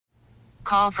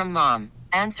Call from mom.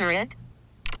 Answer it.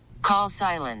 Call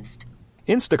silenced.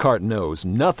 Instacart knows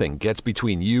nothing gets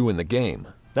between you and the game.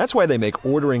 That's why they make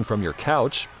ordering from your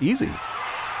couch easy.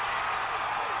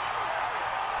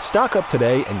 Stock up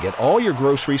today and get all your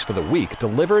groceries for the week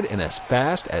delivered in as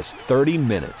fast as 30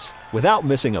 minutes without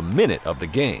missing a minute of the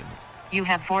game. You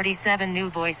have 47 new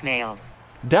voicemails.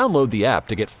 Download the app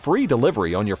to get free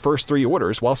delivery on your first 3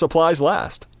 orders while supplies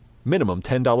last. Minimum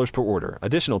 $10 per order.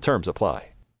 Additional terms apply.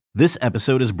 This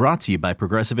episode is brought to you by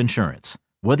Progressive Insurance.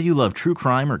 Whether you love true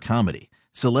crime or comedy,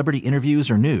 celebrity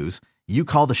interviews or news, you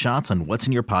call the shots on what's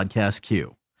in your podcast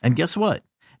queue. And guess what?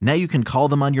 Now you can call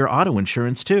them on your auto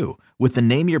insurance too with the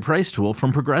Name Your Price tool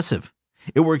from Progressive.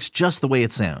 It works just the way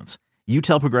it sounds. You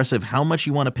tell Progressive how much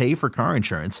you want to pay for car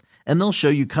insurance, and they'll show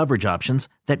you coverage options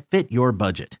that fit your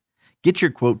budget. Get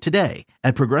your quote today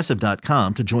at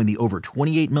Progressive.com to join the over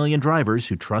 28 million drivers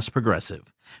who trust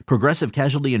Progressive. Progressive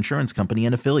Casualty Insurance Company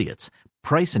and Affiliates.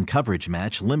 Price and coverage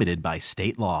match limited by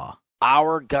state law.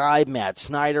 Our guy, Matt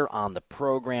Snyder, on the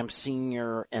program,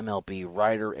 senior MLB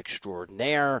writer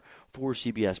extraordinaire for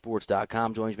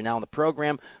CBSSports.com, joins me now on the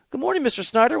program. Good morning, Mr.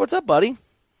 Snyder. What's up, buddy?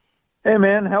 Hey,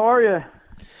 man. How are you?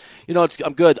 You know,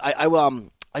 I'm good.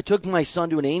 I took my son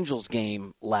to an Angels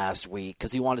game last week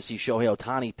because he wanted to see Shohei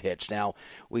Ohtani pitch. Now,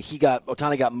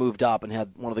 Ohtani got moved up and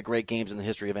had one of the great games in the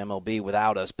history of MLB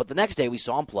without us. But the next day we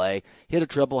saw him play, hit a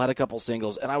triple, had a couple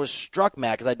singles, and I was struck,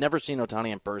 Matt, because I'd never seen Ohtani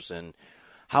in person,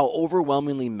 how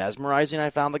overwhelmingly mesmerizing I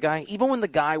found the guy. Even when the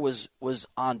guy was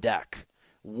on deck,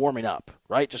 warming up,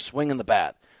 right, just swinging the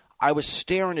bat, I was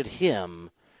staring at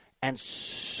him, and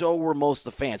so were most of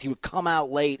the fans. He would come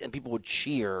out late and people would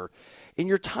cheer. In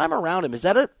your time around him, is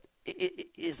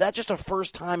that just a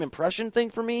first-time impression thing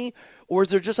for me, or is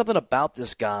there just something about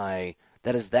this guy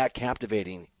that is that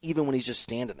captivating, even when he's just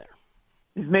standing there?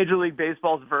 He's Major League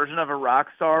Baseball's version of a rock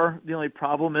star. The only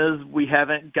problem is we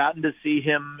haven't gotten to see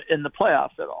him in the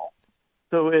playoffs at all.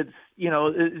 So it's,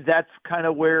 that's kind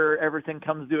of where everything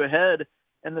comes to a head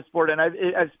in the sport. And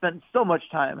I've spent so much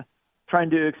time trying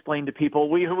to explain to people.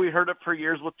 We heard it for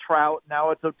years with Trout.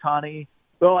 Now it's Ohtani.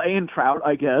 Well, and Trout,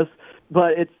 I guess.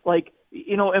 But it's like,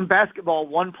 in basketball,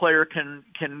 one player can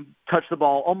touch the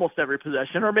ball almost every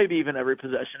possession, or maybe even every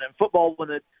possession. In football, when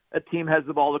a team has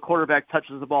the ball, the quarterback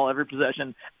touches the ball every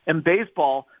possession. In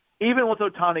baseball, even with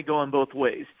Ohtani going both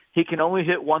ways, he can only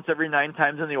hit once every 9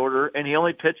 times in the order, and he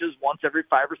only pitches once every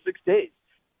 5 or 6 days.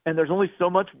 And there's only so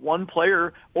much one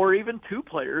player or even 2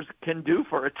 players can do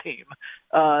for a team.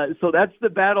 So that's the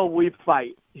battle we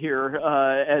fight here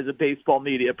as a baseball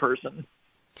media person.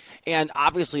 And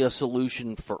obviously a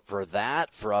solution for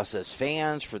that, for us as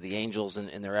fans, for the Angels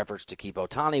in their efforts to keep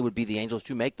Ohtani, would be the Angels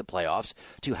to make the playoffs,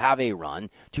 to have a run,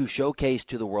 to showcase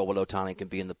to the world what Ohtani can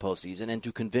be in the postseason, and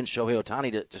to convince Shohei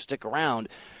Ohtani to stick around.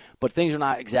 But things are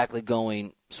not exactly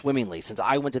going swimmingly. Since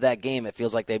I went to that game, it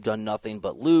feels like they've done nothing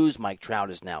but lose. Mike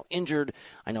Trout is now injured.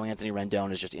 I know Anthony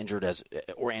Rendon is just injured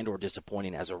or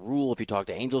disappointing as a rule if you talk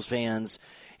to Angels fans.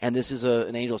 And this is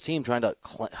an Angels team trying to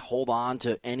hold on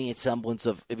to any semblance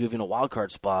of even a wild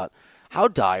card spot. How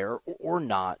dire or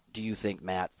not do you think,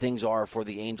 Matt, things are for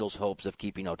the Angels' hopes of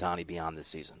keeping Ohtani beyond this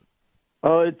season?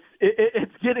 Oh,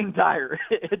 it's getting dire.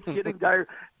 It's getting dire.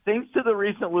 Thanks to the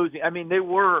recent losing. I mean, they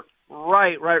were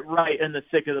right in the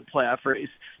thick of the playoff race.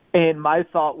 And my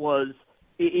thought was,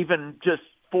 even just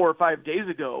 4 or 5 days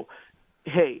ago,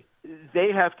 hey,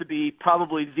 they have to be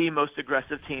probably the most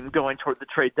aggressive team going toward the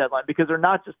trade deadline, because they're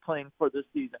not just playing for this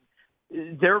season.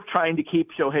 They're trying to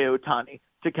keep Shohei Ohtani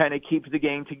to kind of keep the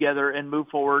gang together and move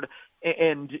forward.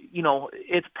 And,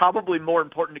 it's probably more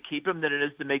important to keep him than it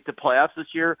is to make the playoffs this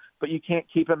year, but you can't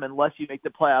keep him unless you make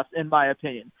the playoffs, in my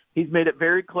opinion. He's made it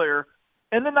very clear,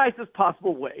 in the nicest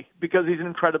possible way, because he's an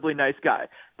incredibly nice guy.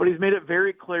 But he's made it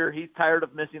very clear he's tired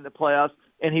of missing the playoffs,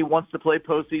 and he wants to play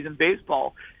postseason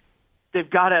baseball. They've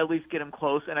got to at least get him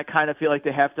close, and I kind of feel like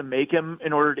they have to make him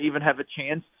in order to even have a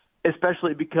chance,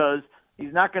 especially because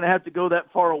he's not going to have to go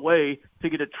that far away to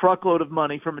get a truckload of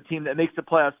money from a team that makes the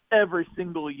playoffs every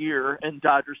single year in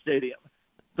Dodger Stadium.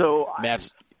 So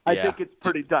I think it's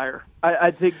pretty dire.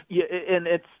 I think, and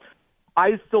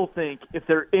I still think if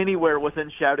they're anywhere within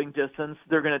shouting distance,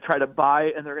 they're going to try to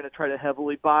buy, and they're going to try to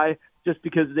heavily buy, just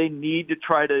because they need to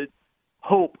try to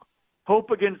hope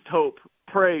against hope.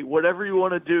 Pray, whatever you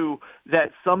want to do,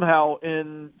 that somehow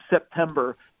in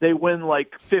September they win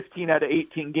like 15 out of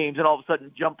 18 games and all of a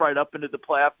sudden jump right up into the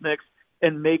playoff mix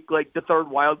and make like the third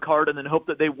wild card, and then hope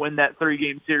that they win that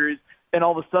 3-game series. And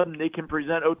all of a sudden they can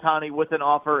present Ohtani with an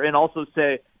offer and also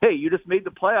say, hey, you just made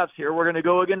the playoffs here. We're going to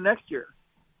go again next year.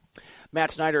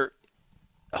 Matt Snyder,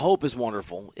 hope is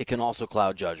wonderful. It can also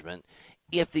cloud judgment.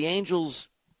 If the Angels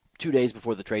 2 days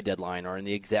before the trade deadline are in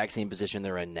the exact same position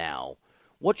they're in now,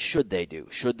 what should they do?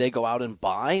 Should they go out and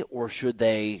buy, or should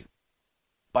they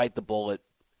bite the bullet,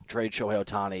 trade Shohei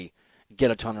Ohtani,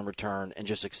 get a ton in return, and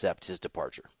just accept his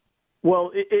departure?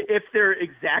 Well, if they're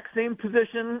exact same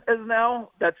position as now,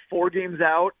 that's 4 games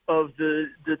out of the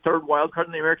third wild card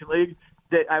in the American League,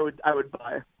 that I would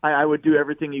buy. I would do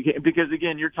everything you can, because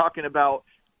again, you're talking about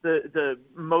the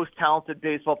most talented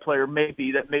baseball player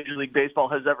maybe that Major League Baseball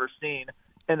has ever seen,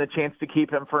 and the chance to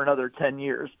keep him for another 10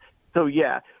 years. So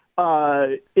yeah,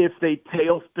 if they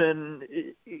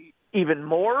tailspin even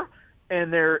more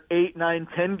and they're 8, 9,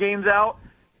 10 games out,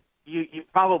 you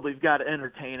probably got to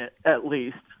entertain it at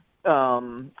least,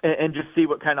 and just see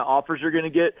what kind of offers you're going to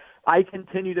get. I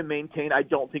continue to maintain I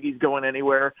don't think he's going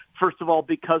anywhere. First of all,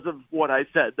 because of what I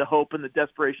said, the hope and the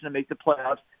desperation to make the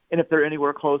playoffs, and if they're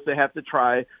anywhere close, they have to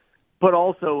try. But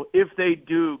also, if they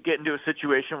do get into a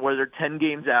situation where they're 10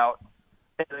 games out,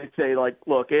 and they say, like,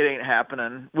 look, it ain't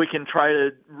happening, we can try to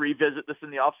revisit this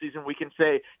in the offseason. We can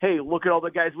say, hey, look at all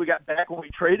the guys we got back when we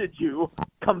traded you.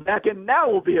 Come back, and now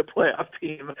we'll be a playoff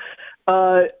team.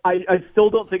 I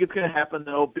still don't think it's going to happen,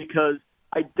 though, because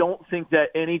I don't think that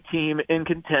any team in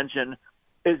contention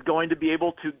is going to be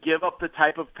able to give up the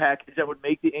type of package that would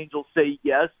make the Angels say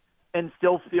yes and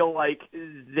still feel like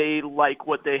they like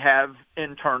what they have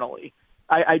internally.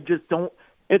 I just don't.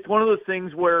 It's one of those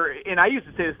things where, and I used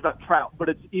to say this about Trout, but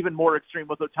it's even more extreme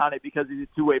with Ohtani because he's a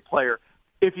two-way player.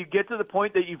 If you get to the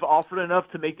point that you've offered enough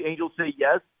to make the Angels say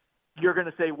yes, you're going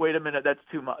to say, wait a minute, that's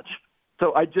too much.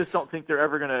 So I just don't think they're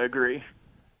ever going to agree.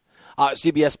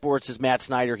 CBS Sports is Matt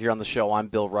Snyder here on the show. I'm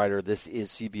Bill Reiter. This is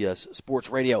CBS Sports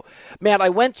Radio. Matt, I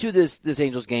went to this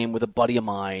Angels game with a buddy of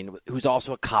mine who's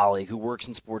also a colleague who works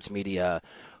in sports media,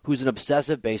 who's an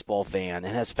obsessive baseball fan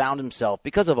and has found himself,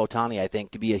 because of Ohtani, I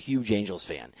think, to be a huge Angels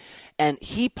fan. And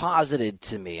he posited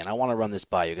to me, and I want to run this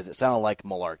by you because it sounded like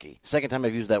malarkey. Second time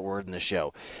I've used that word in the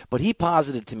show. But he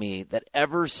posited to me that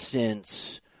ever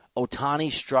since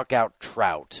Ohtani struck out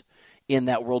Trout in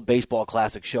that World Baseball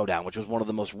Classic showdown, which was one of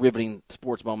the most riveting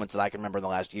sports moments that I can remember in the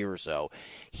last year or so,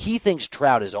 he thinks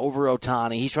Trout is over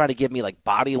Ohtani. He's trying to give me like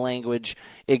body language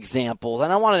examples.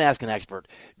 And I wanted to ask an expert,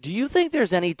 do you think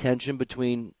there's any tension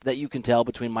that you can tell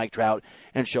between Mike Trout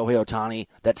and Shohei Ohtani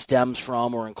that stems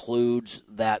from or includes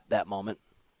that moment?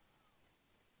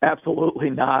 Absolutely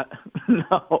not.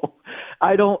 No,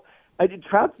 I don't.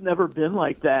 Trout's never been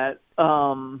like that.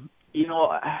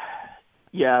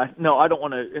 Yeah, no, I don't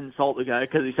want to insult the guy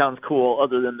because he sounds cool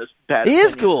other than this bad He opinion.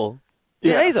 is cool.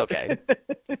 Yeah, he's okay.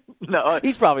 No,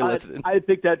 he's probably listening. I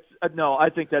think that's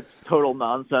total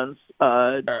nonsense.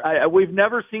 We've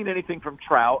never seen anything from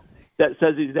Trout that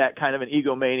says he's that kind of an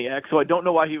egomaniac, so I don't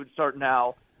know why he would start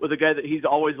now with a guy that he's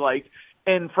always liked.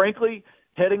 And frankly,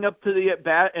 heading up to the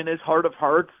at-bat in his heart of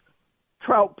hearts,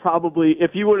 Trout probably,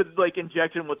 if you would have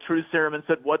injected him with truth serum and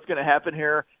said, what's going to happen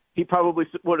here, he probably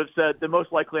would have said the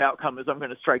most likely outcome is I'm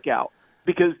going to strike out.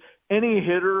 Because any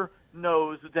hitter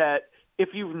knows that if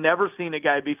you've never seen a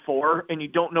guy before and you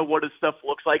don't know what his stuff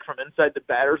looks like from inside the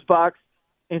batter's box,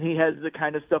 and he has the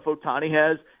kind of stuff Ohtani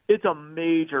has, it's a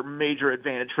major, major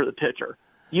advantage for the pitcher.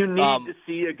 You need to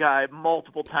see a guy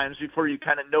multiple times before you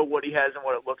kind of know what he has and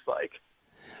what it looks like.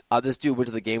 This dude went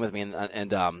to the game with me,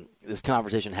 and this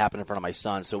conversation happened in front of my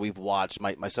son. So we've watched,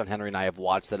 my son Henry and I have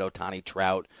watched that Ohtani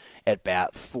Trout at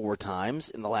bat 4 times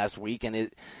in the last week.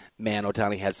 And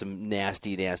Ohtani had some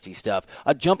nasty, nasty stuff.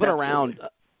 Jumping around.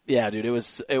 Yeah, dude, it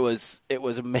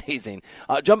was amazing.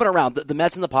 Jumping around, the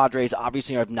Mets and the Padres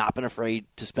obviously have not been afraid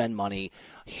to spend money.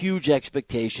 Huge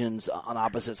expectations on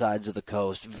opposite sides of the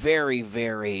coast. Very,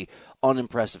 very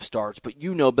unimpressive starts. But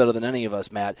you know better than any of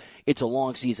us, Matt, it's a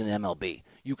long season in MLB.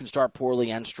 You can start poorly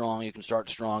and strong. You can start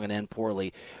strong and end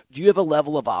poorly. Do you have a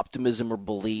level of optimism or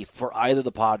belief for either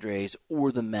the Padres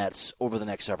or the Mets over the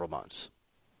next several months?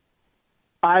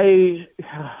 I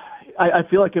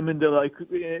feel like I'm into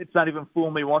it's not even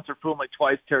fool me once or fool me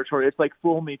twice territory. It's like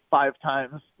fool me 5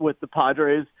 times with the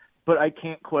Padres, but I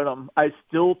can't quit them. I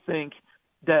still think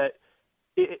that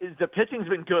the pitching's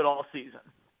been good all season.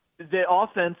 The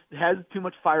offense has too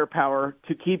much firepower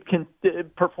to keep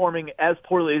performing as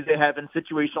poorly as they have in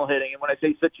situational hitting. And when I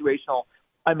say situational,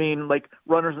 I mean like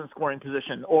runners in scoring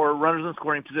position or runners in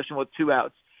scoring position with 2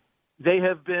 outs. They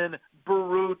have been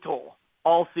brutal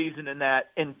all season in that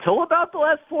until about the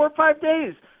last 4 or 5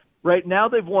 days. Right now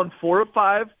they've won 4 of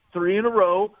 5, 3 in a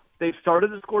row. They've started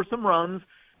to score some runs.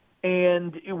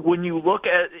 And when you look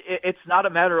at it, it's not a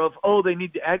matter of, they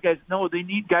need to add guys. No, they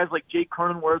need guys like Jake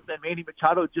Cronenworth and Manny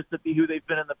Machado just to be who they've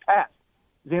been in the past.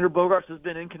 Xander Bogaerts has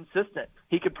been inconsistent.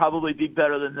 He could probably be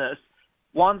better than this.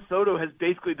 Juan Soto has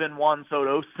basically been Juan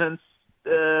Soto since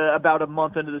about a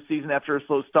month into the season after a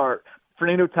slow start.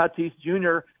 Fernando Tatis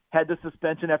Jr. had the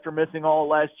suspension after missing all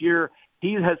last year.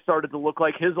 He has started to look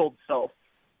like his old self.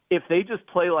 If they just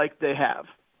play like they have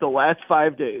the last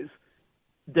 5 days,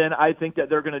 then I think that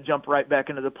they're going to jump right back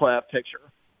into the playoff picture.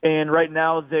 And right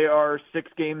now they are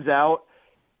 6 games out.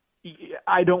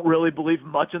 I don't really believe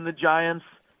much in the Giants.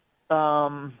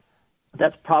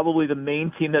 That's probably the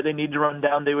main team that they need to run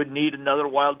down. They would need another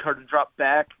wild card to drop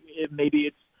back. Maybe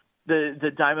it's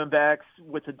the Diamondbacks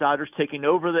with the Dodgers taking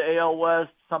over the AL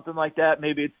West, something like that.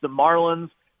 Maybe it's the Marlins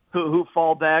who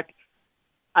fall back.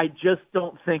 I just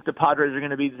don't think the Padres are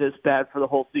going to be this bad for the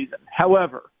whole season.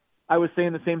 However, I was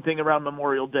saying the same thing around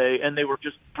Memorial Day, and they were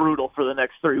just brutal for the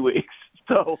next 3 weeks.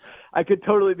 So I could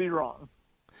totally be wrong.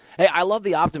 Hey, I love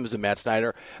the optimism, Matt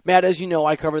Snyder. Matt, as you know,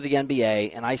 I cover the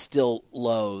NBA, and I still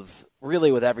loathe,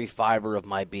 really with every fiber of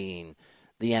my being,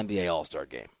 the NBA All-Star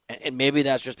Game. And maybe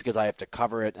that's just because I have to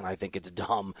cover it and I think it's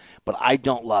dumb, but I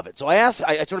don't love it. So I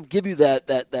sort of give you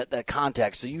that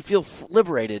context so you feel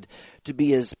liberated to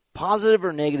be as positive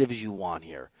or negative as you want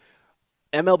here.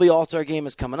 MLB All-Star Game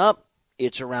is coming up.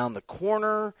 It's around the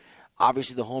corner.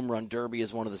 Obviously, the Home Run Derby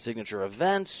is one of the signature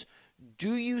events.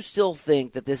 Do you still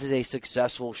think that this is a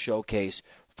successful showcase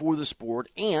for the sport?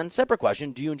 And, separate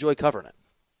question, do you enjoy covering it?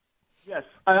 Yes,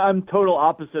 I'm total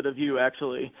opposite of you,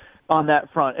 actually, on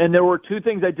that front. And there were 2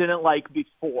 things I didn't like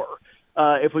before,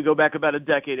 if we go back about a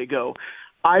decade ago.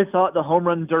 I thought the Home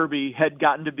Run Derby had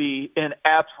gotten to be an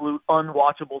absolute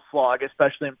unwatchable slog,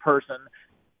 especially in person,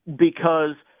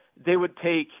 because they would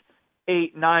take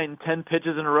 8, 9, 10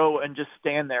 pitches in a row and just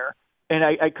stand there. And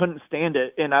I couldn't stand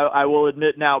it. And I will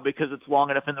admit now, because it's long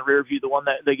enough in the rear view,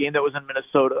 the game that was in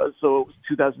Minnesota, so it was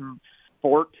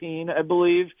 2014, I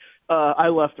believe, I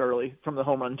left early from the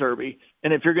Home Run Derby.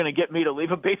 And if you're going to get me to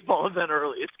leave a baseball event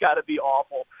early, it's got to be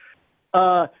awful.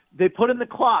 They put in the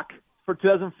clock for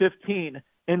 2015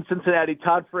 in Cincinnati.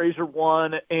 Todd Frazier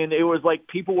won, and it was like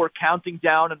people were counting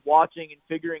down and watching and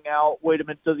figuring out, wait a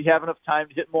minute, does he have enough time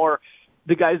to hit more?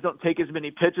 The guys don't take as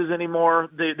many pitches anymore.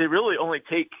 They really only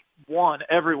take one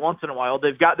every once in a while.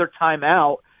 They've got their time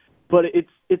out, but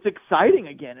it's exciting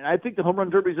again. And I think the Home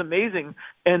Run Derby is amazing.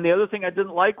 And the other thing I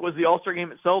didn't like was the All-Star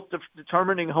Game itself,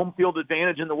 determining home field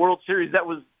advantage in the World Series. That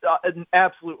was an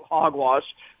absolute hogwash.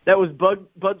 That was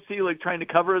Bud Selig trying to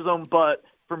cover his own butt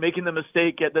for making the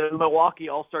mistake at the Milwaukee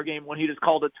All-Star Game when he just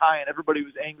called a tie and everybody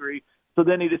was angry. So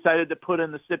then he decided to put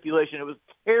in the stipulation. It was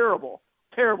terrible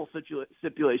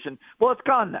stipulation. Well, it's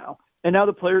gone now. And now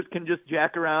the players can just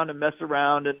jack around and mess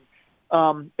around. And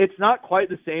it's not quite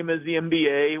the same as the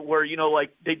NBA where,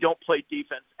 they don't play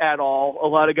defense at all. A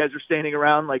lot of guys are standing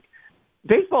around. Like,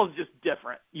 baseball is just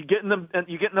different. You get in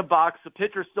the box, the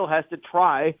pitcher still has to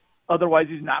try. Otherwise,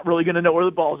 he's not really going to know where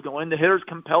the ball is going. The hitter's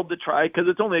compelled to try because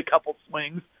it's only a couple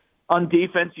swings. On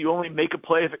defense, you only make a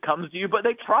play if it comes to you, but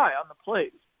they try on the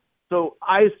plays. So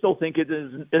I still think it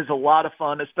is a lot of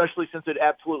fun, especially since it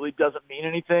absolutely doesn't mean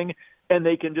anything, and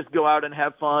they can just go out and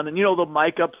have fun. And, they'll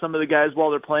mic up some of the guys while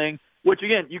they're playing, which,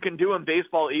 again, you can do in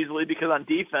baseball easily because on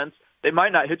defense, they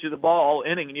might not hit you the ball all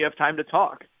inning and you have time to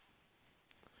talk.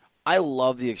 I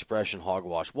love the expression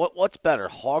hogwash. What's better,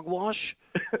 hogwash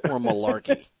or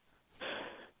malarkey?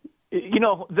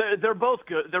 They're both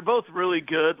good. They're both really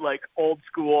good, like old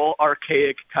school,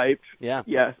 archaic type. Yeah.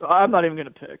 Yeah, so I'm not even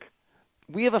going to pick.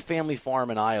 We have a family farm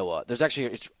in Iowa.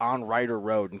 It's on Reiter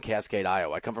Road in Cascade,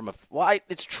 Iowa. I come from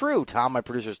it's true. Tom, my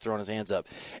producer's throwing his hands up,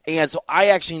 and so I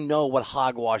actually know what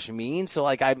hogwash means. So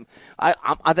I think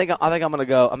I'm gonna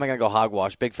go. I'm gonna go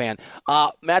hogwash. Big fan.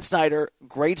 Matt Snyder,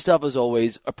 great stuff as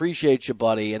always. Appreciate you,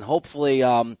 buddy, and hopefully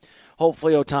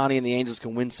Ohtani and the Angels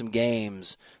can win some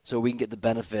games so we can get the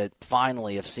benefit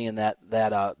finally of seeing that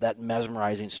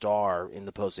mesmerizing star in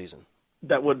the postseason.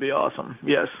 That would be awesome.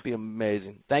 Yes. Be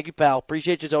amazing. Thank you, pal.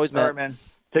 Appreciate you as always, man. All right, man.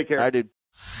 Take care. All right, dude.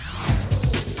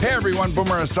 Hey everyone,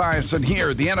 Boomer Esiason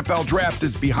here. The NFL Draft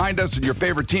is behind us and your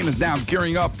favorite team is now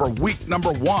gearing up for week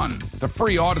number 1. The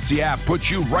free Odyssey app puts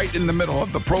you right in the middle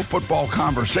of the pro football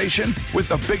conversation with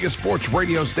the biggest sports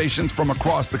radio stations from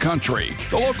across the country.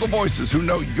 The local voices who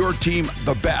know your team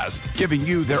the best, giving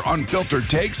you their unfiltered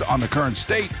takes on the current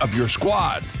state of your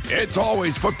squad. It's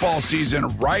always football season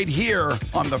right here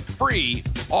on the free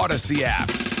Odyssey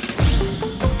app.